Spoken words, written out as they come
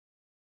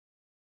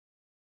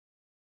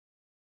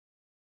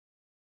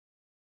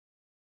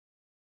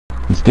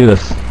Let's do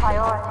this.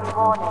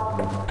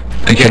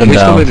 Okay, who's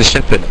gonna be the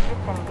shepherd?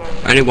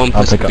 Only one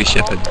person can be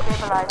shepherd.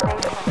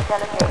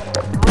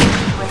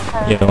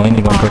 Yeah, I only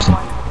need one person.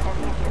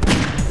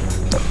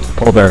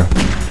 Polarbear,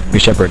 be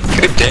shepherd.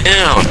 Go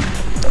down!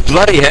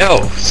 Bloody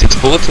hell! 6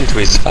 bullets into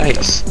his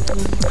face.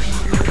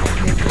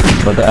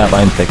 Let the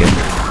lions take it.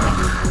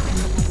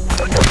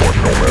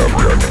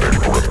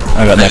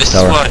 I got next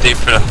tower. This is what I do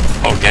for the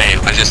whole game.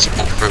 I just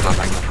walk through my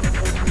back.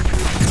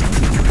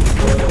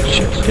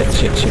 Shit.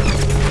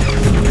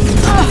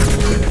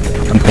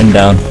 I'm pinned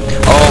down.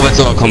 Oh, that's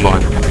not a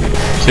combine.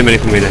 Too many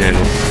for me to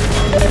handle.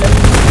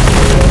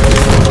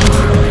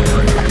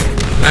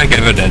 Okay,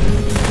 we're dead.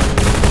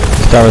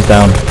 This tower's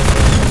down.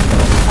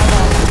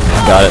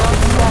 Got it.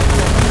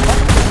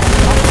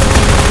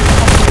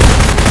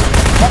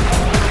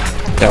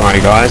 Don't worry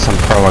guys, I'm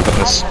pro, I got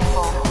this.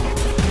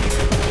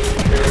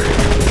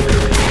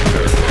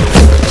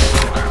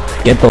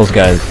 Get those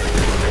guys.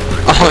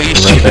 Oh, you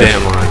stupid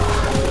airline.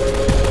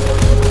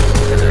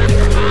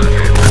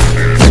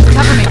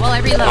 Cover me while I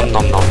reload.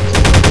 Nom.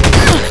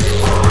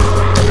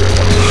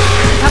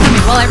 Cover me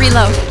while I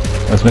reload.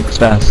 Let's make this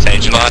fast.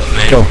 Stage life,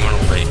 man. Go.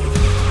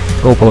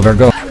 Go. Go, Polarbear,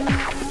 go.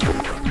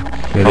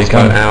 Here they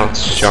come. Out,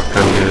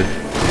 shotgun good.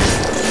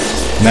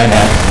 Man.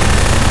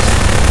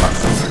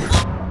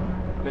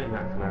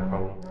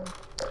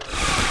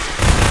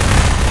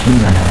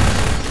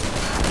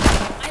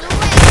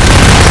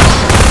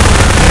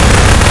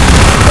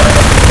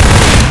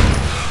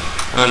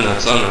 Oh no,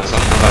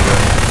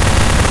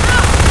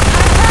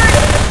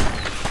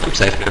 I'm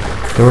safe now.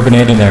 Throw a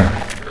grenade in there.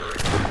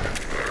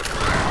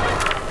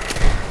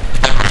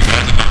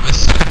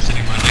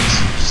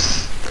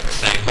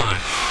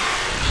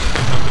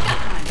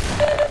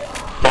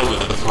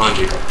 Behind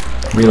you.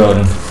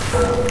 Reloading.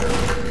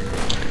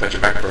 Got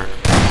your back, bro.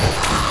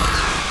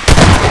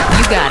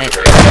 You got it.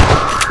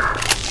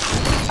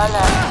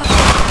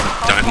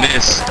 Don't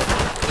miss.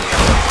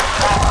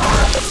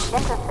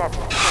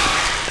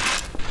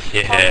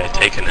 Yeah,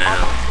 taken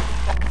out.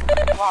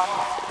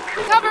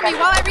 Cover me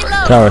while I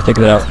reload. Tower, take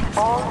it out.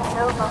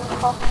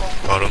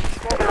 Got him.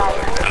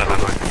 Out of my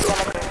mind.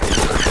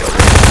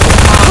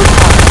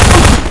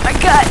 My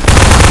gut.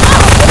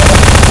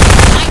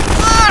 My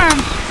arm.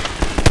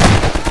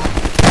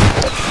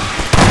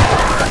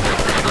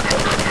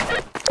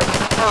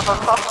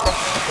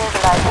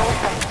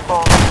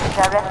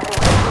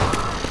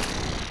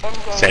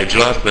 Saved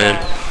your life, man.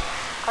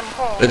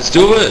 Let's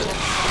do it.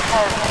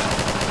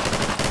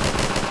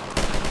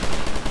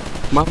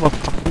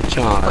 Motherfucking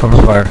charge.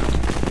 Cover fire.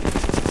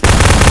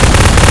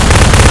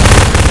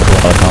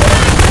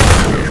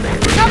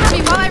 Cover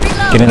me while I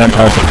reload. Get in that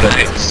tower, take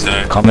Thanks,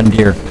 it.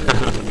 Commandeer.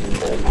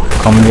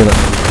 Commandeer it.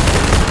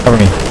 Cover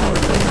me.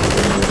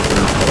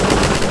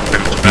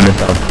 In this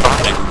tower.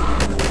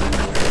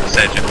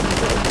 Saved you.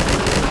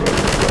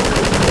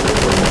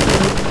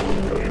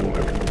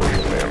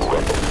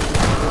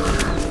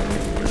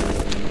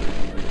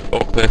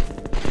 All clear.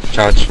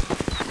 Charge.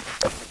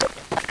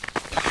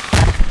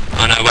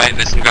 Oh no, wait,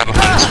 there's some guy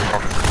behind us.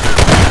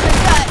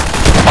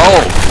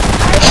 Oh!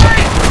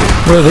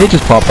 Where did they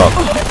just pop up?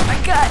 My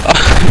gut.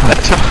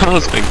 That's what I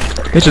was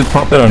thinking. They just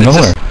popped out of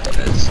nowhere.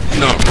 It's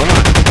not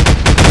right.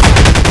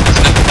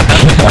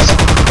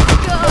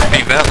 Be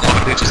that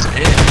long, they just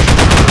hit.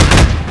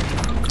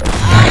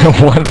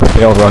 One for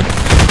fail rock.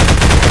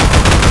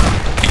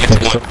 He gets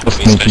It's one so for me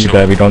sneaky special.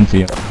 that we don't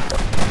see him.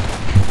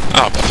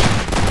 Oh,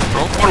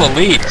 we're all full of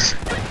leads.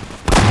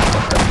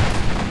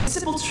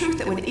 Simple truth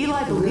that when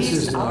Eli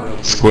believes in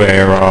our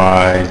Square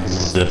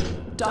eyes.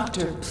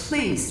 doctor,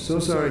 please. So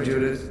sorry,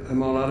 Judith.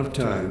 I'm all out of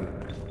time.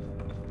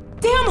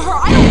 Damn her!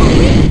 I don't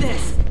believe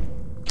this.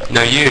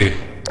 No, you.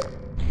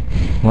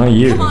 Why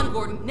you? Come on,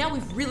 Gordon. Now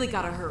we've really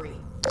got to hurry.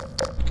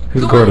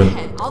 Who's Go Gordon?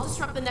 ahead. I'll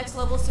disrupt the next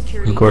level of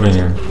security. Who's Gordon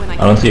here? when I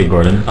don't see a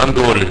Gordon. I'm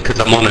Gordon, because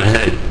I'm on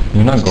ahead.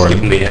 You're not Just give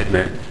Gordon. me a head,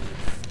 man.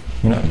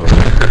 You're not Gordon.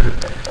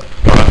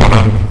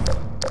 Alright.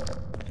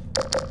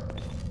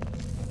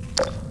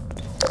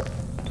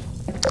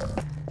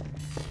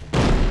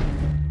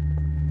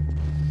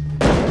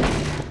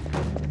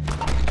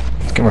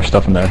 Let's get more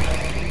stuff in there.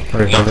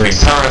 Hurry. Nothing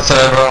sorry,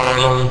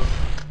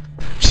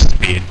 just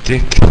be a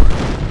dick.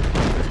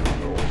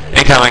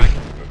 Incoming.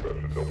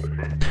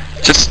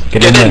 Just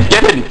Get get in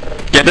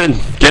in,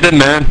 get in,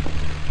 man.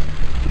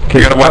 Okay,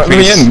 You gotta wait let for me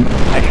me. in.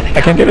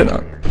 I can't get it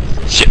now.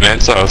 Shit, man,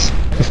 it's us.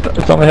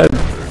 It's on my head.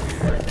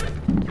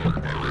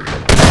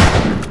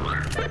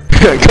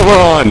 Come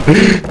on.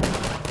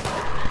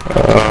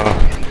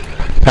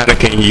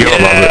 Panicking, you'll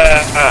love it.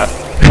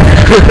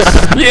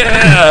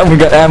 Yeah, we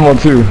got ammo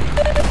too.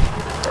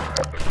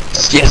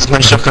 Yes,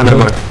 man, shotgun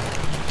ammo.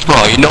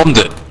 Oh, you nommed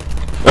it.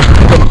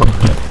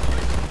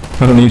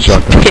 I don't need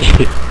shotgun.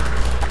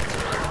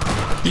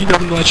 You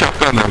nommed my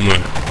shotgun ammo.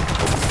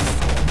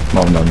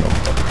 No.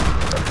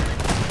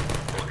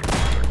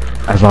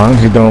 As long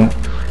as you don't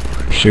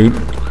shoot,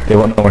 they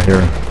won't know we're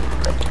here.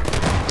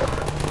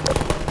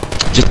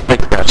 Just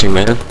make crouching,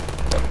 man.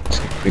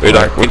 We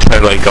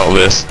totally got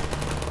this.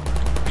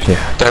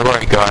 Yeah. Don't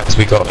worry, guys,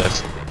 we got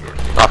this.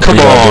 Oh, come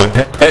You gotta on! do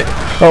it. Hey,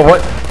 oh,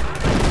 what?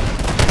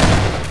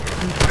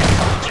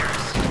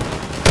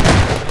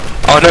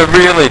 Oh no,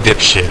 really,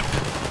 dipshit.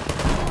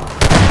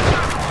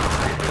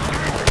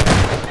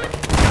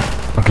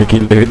 Okay,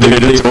 leave it,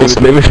 Dude, it's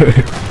awesome. leave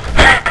it.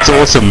 It's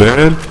awesome,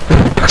 man.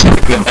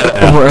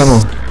 More ammo.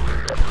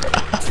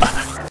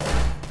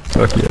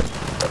 Fuck yeah.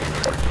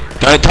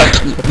 Don't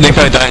touch,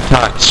 Nico, don't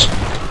touch.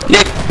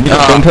 Nick, Nico,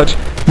 don't touch.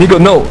 Nico,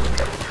 no!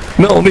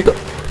 No, Nico!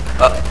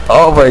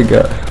 Oh my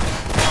god.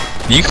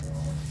 You.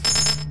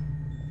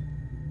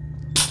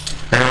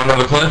 Anyone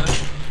another clue?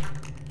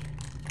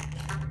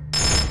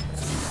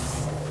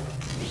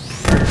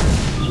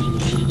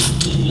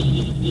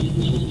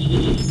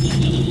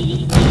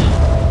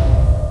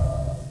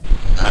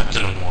 That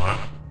didn't work.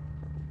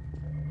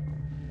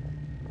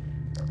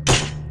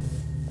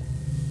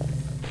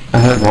 I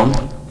had one.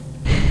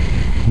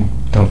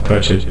 Don't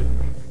touch it.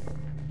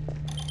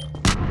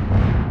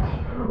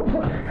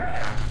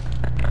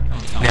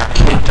 Yeah,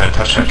 kid, don't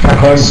touch that.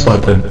 Hug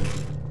button.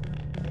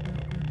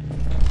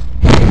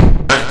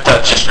 Don't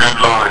touch your red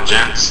line,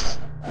 gents.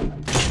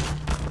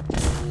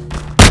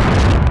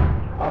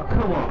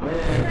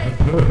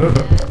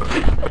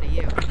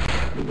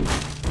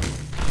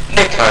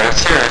 Nico,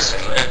 seriously,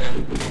 man.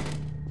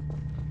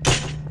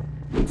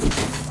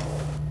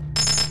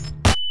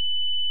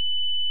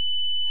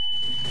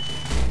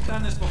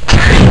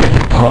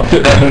 Pop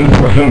it in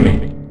front of me.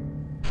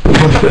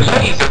 What the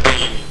hell? He's a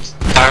beast.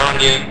 Fire on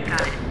you.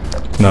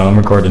 No, I'm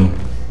recording.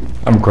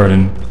 I'm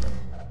recording.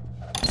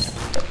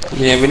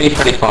 Yeah, we need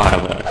friendly fire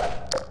though.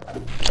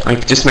 Like,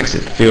 it just makes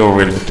it feel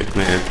realistic,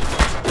 man.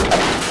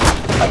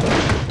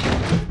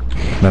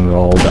 Then we'll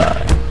all die.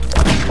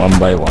 One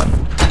by one.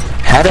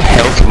 How the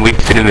hell can we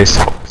fit in this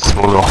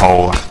small little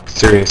hole? Like,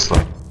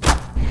 seriously.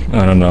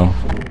 I don't know.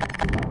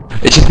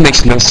 It just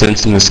makes no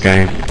sense in this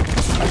game.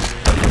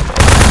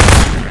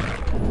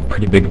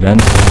 Pretty big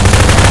vent.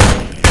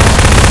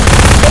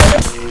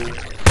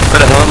 Where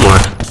the hell am I?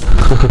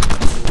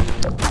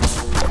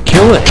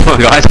 Kill it! Come on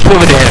guys, pull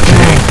it down.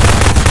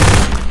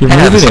 You're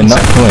Yeah, moving it, that's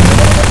not killing it.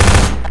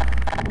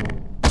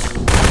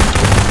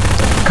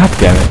 God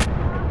damn it.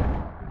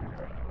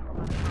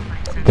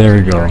 There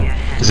we go.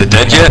 Is it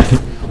dead yet?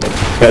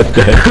 That's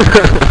dead.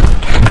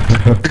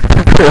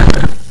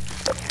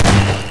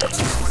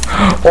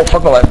 Oh,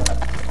 fuck my life.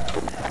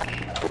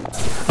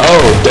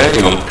 Oh,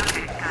 damn.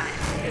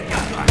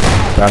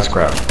 That's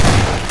crap.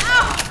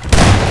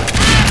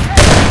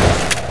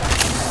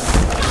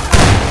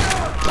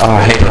 Oh,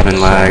 I hate having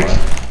lag.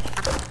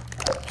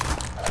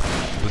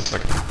 It's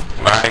like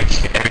lag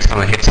every time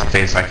I hit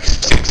something. It's like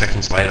 6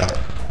 seconds later.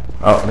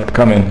 Oh, they're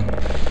coming.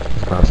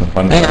 Let's have some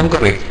fun. Hey, I'm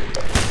going.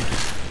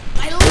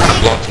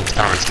 I'm blocking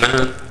turrets,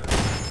 man.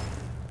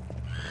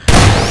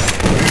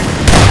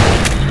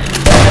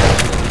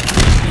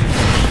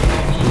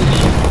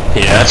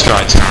 Yeah, that's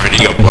right, turret.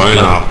 You got blown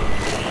up.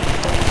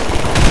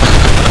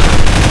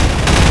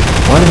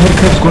 Why the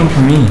headcrab's going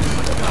for me? Oh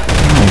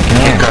my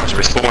god. Headcrab's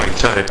respawning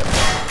too.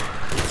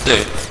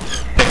 Dude,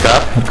 pick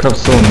up.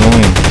 Headcrab's so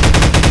annoying.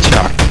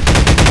 Chuck.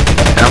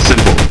 How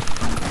simple.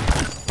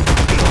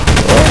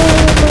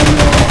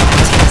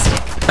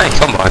 Hey,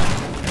 come on.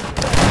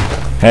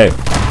 Hey.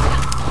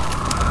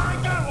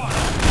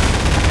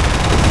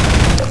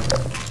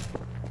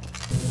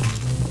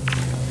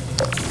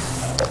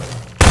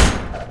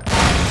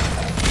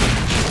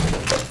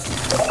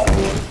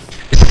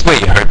 This is where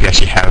you hope you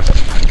actually have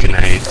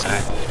grenades,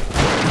 eh?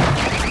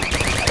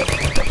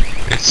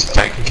 It's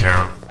taken care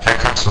of.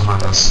 Headcrab's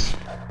behind us.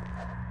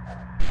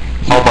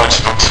 Whole bunch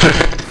of them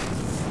too.